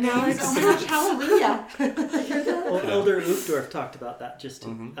video listening, games. Alex? Oh my gosh, hallelujah. Well, Elder Uchtdorf talked about that just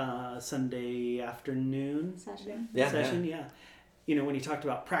Sunday afternoon session. Yeah. You know, when he talked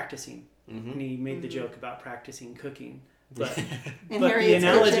about practicing, and he made the Mm-hmm. joke about practicing cooking. But And but the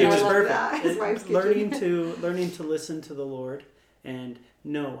analogy was perfect. His wife's learning to listen to the Lord and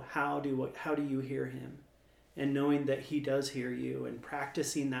know how do you hear Him, and knowing that He does hear you, and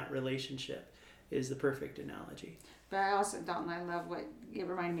practicing that relationship is the perfect analogy. But I also, Dalton, I love what it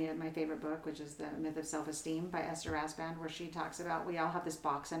reminded me of my favorite book, which is The Myth of Self-Esteem by Esther Rasband, where she talks about we all have this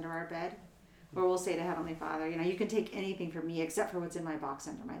box under our bed where we'll say to Heavenly Father, you can take anything from me except for what's in my box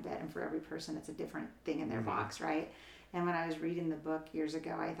under my bed. And for every person, it's a different thing in their box, right? And when I was reading the book years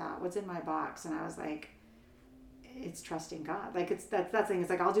ago, I thought, what's in my box? And I was like, it's trusting God. Like that thing. It's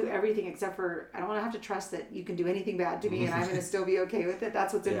like, I'll do everything except for, I don't want to have to trust that you can do anything bad to me and I'm going to still be okay with it.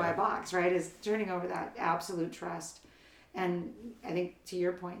 That's what's in my box, right? Is turning over that absolute trust. And I think to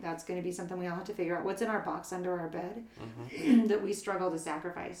your point, that's going to be something we all have to figure out. What's in our box under our bed that we struggle to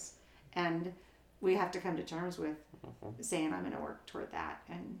sacrifice. And we have to come to terms with saying, I'm going to work toward that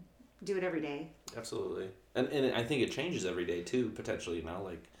and do it every day. Absolutely. And I think it changes every day too, potentially,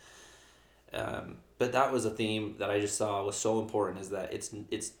 but that was a theme that I just saw was so important, is that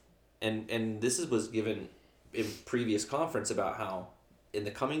and this was given in previous conference about how in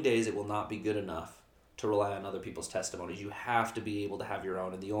the coming days it will not be good enough to rely on other people's testimonies. You have to be able to have your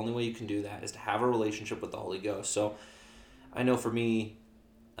own, and the only way you can do that is to have a relationship with the Holy Ghost. So I know for me,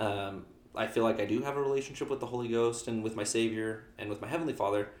 I feel like I do have a relationship with the Holy Ghost and with my Savior and with my Heavenly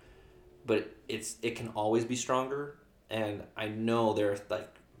Father, but it can always be stronger, and I know there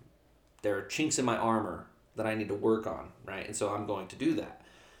are chinks in my armor that I need to work on, right? And so I'm going to do that.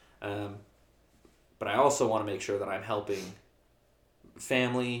 But I also want to make sure that I'm helping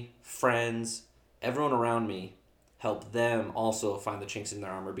family, friends, everyone around me, help them also find the chinks in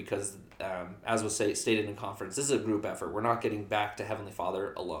their armor, because as was stated in conference, this is a group effort. We're not getting back to Heavenly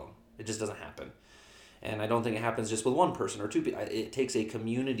Father alone. It just doesn't happen. And I don't think it happens just with one person or two people. It takes a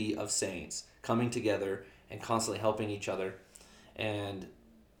community of saints coming together and constantly helping each other. And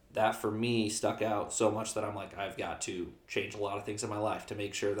that for me stuck out so much that I'm like, I've got to change a lot of things in my life to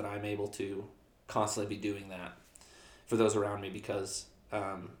make sure that I'm able to constantly be doing that for those around me, because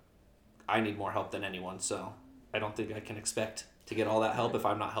I need more help than anyone. So I don't think I can expect to get all that help if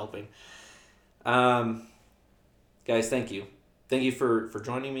I'm not helping. Guys, thank you. Thank you for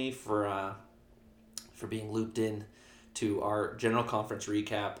joining me, for being looped in to our general conference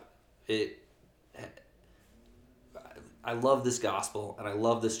recap. I love this gospel, and I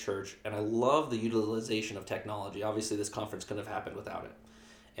love this church, and I love the utilization of technology. Obviously, this conference couldn't have happened without it.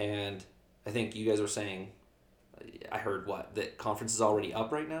 And I think you guys were saying, I heard that conference is already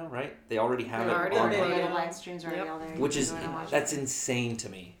up right now, right? They already have it already on there. there. The live streams are already all there. Which is, that's insane to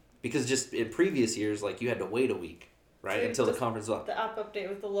me. Because just in previous years, you had to wait a week, right? Until the conference was up. The app update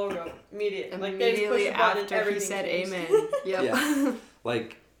with the logo immediately. Immediately after he said amen. Yep. Yeah.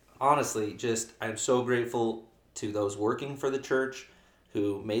 Honestly, I'm so grateful to those working for the church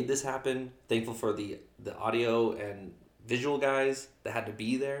who made this happen. Thankful for the audio and visual guys that had to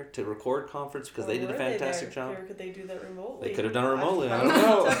be there to record conference, because they did a fantastic job. Or could they do that remotely? They could have done it remotely. I don't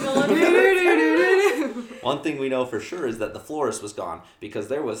know. One thing we know for sure is that the florist was gone, because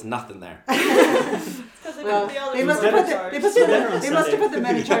there was nothing there. They must have put the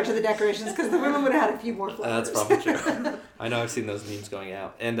men in charge of the decorations, because the women would have had a few more flowers. That's probably true. I know, I've seen those memes going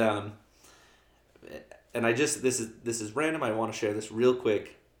out, and I just, this is random. I want to share this real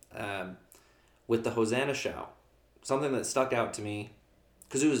quick with the Hosanna shout. Something that stuck out to me,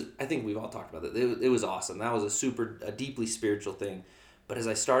 because I think we've all talked about it. It was awesome. That was a deeply spiritual thing. But as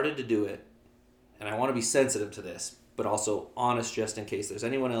I started to do it, and I want to be sensitive to this, but also honest, just in case there's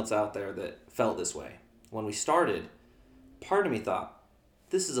anyone else out there that felt this way. When we started, part of me thought,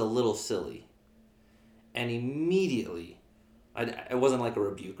 this is a little silly. And immediately, it wasn't like a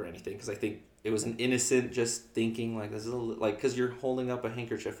rebuke or anything, because I think it was an innocent just thinking, this is because you're holding up a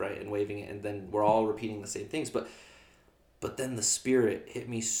handkerchief, right, and waving it, and then we're all repeating the same things. But then the Spirit hit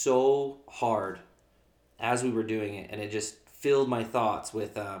me so hard as we were doing it, and it just filled my thoughts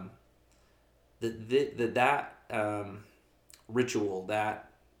with that ritual, that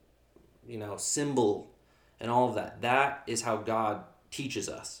symbol, and all of that. That is how God teaches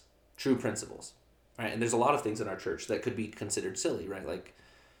us true principles, right? And there's a lot of things in our church that could be considered silly, right? Like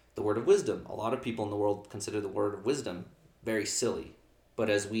the word of wisdom. A lot of people in the world consider the word of wisdom very silly. But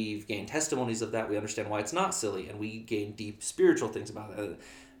as we've gained testimonies of that, we understand why it's not silly, and we gain deep spiritual things about it.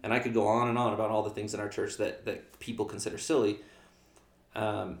 And I could go on and on about all the things in our church that people consider silly.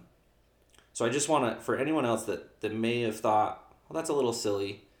 So I just want to, for anyone else that may have thought, well, that's a little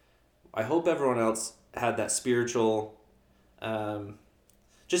silly, I hope everyone else had that spiritual,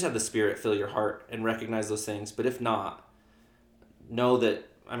 just had the Spirit fill your heart and recognize those things. But if not, know that,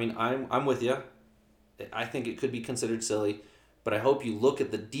 I'm with you. I think it could be considered silly, but I hope you look at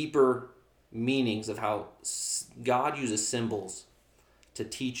the deeper meanings of how God uses symbols to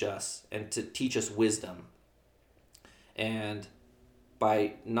teach us and to teach us wisdom. And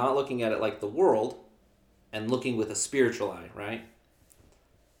by not looking at it like the world and looking with a spiritual eye, right?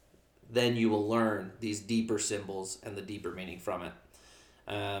 Then you will learn these deeper symbols and the deeper meaning from it.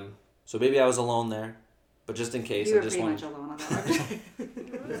 So maybe I was alone there, but just in case, You were I just pretty wanted. much alone on that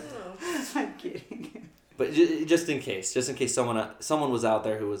one. I'm kidding. But just in case someone was out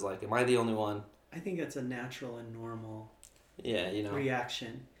there who was like, "Am I the only one?" I think that's a natural and normal Yeah,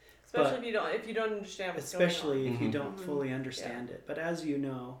 reaction. Especially But- if you don't understand what's Especially going if you Mhm. don't fully understand it. But as you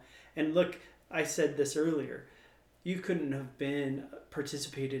know, and look, I said this earlier, you couldn't have been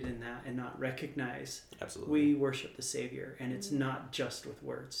participated in that and not recognize absolutely. we worship the Savior, and it's not just with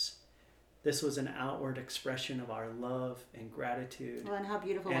words. This was an outward expression of our love and gratitude Well, and how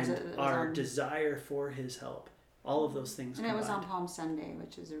beautiful was and it? It was our on, desire for His help. All of those things and it was on combined. Palm Sunday,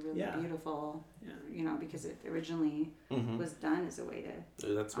 which is a really Yeah. beautiful, Yeah. because it originally Mhm. was done as a way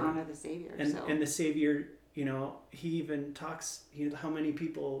to That's right. honor the Savior. And, so and the Savior, He even talks, how many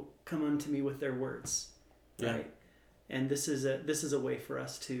people come unto me with their words, Yeah. right? And this is a way for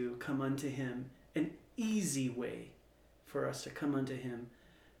us to come unto Him, an easy way for us to come unto Him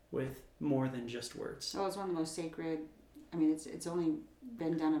with more than just words. So it's one of the most sacred. I mean, it's only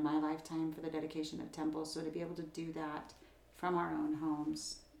been done in my lifetime for the dedication of temples. So to be able to do that from our own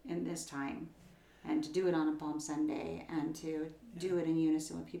homes in this time, and to do it on a Palm Sunday, and to do it in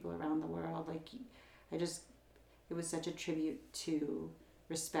unison with people around the world, it was such a tribute to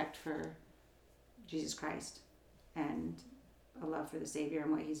respect for Jesus Christ and a love for the Savior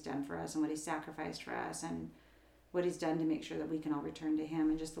and what He's done for us and what He sacrificed for us and what He's done to make sure that we can all return to Him,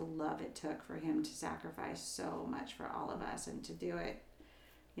 and just the love it took for Him to sacrifice so much for all of us and to do it,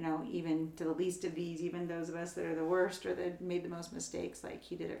 even to the least of these, even those of us that are the worst or that made the most mistakes. Like,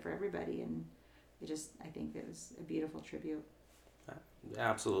 He did it for everybody, and I think it was a beautiful tribute.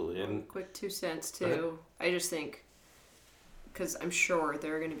 Absolutely. And Quick 2 cents Go ahead. too. I just think, because I'm sure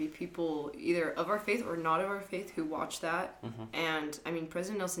there are going to be people either of our faith or not of our faith who watch that. Mhm. And I mean,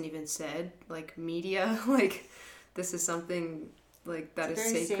 President Nelson even said, media, this is something that It's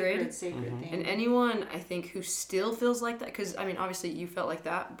is a very sacred. sacred Mhm. thing. And anyone, I think, who still feels like that, because I mean, obviously you felt like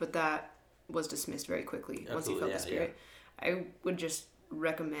that, but that was dismissed very quickly once you Absolutely, felt the Spirit. I would just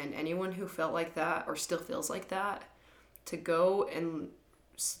recommend anyone who felt like that or still feels like that to go and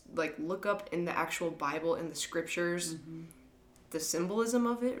look up in the actual Bible, in the scriptures, the symbolism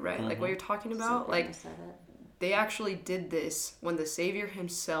of it, right? Like what you're talking about. So I said it. They actually did this when the Savior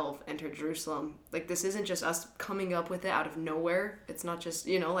Himself entered Jerusalem. This isn't just us coming up with it out of nowhere. It's not just,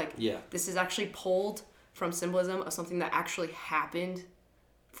 yeah. this is actually pulled from symbolism of something that actually happened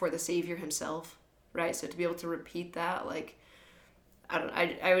for the Savior Himself, right? So to be able to repeat that,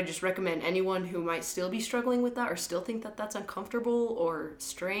 I would just recommend anyone who might still be struggling with that or still think that that's uncomfortable or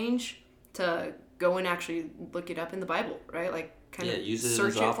strange to go and actually look it up in the Bible, right? Kind of Use it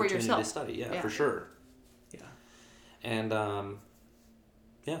search as an it for opportunity yourself. to study. Yeah, Yeah. for sure. Yeah. And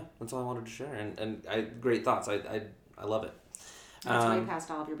that's all I wanted to share. And great thoughts. I love it. That's way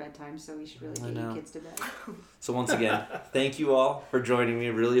past all of your bedtime, so we should really I get know. you kids to bed. So once again, thank you all for joining me.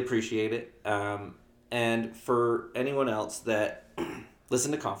 Really appreciate it. And for anyone else that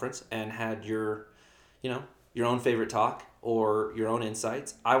listened to conference and had your own favorite talk or your own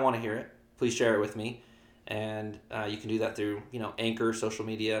insights, I want to hear it. Please share it with me. And you can do that through, Anchor, social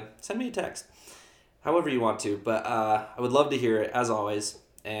media. Send me a text. However you want to. But I would love to hear it, as always.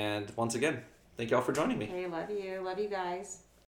 And once again, thank you all for joining me. Okay, love you. Love you guys.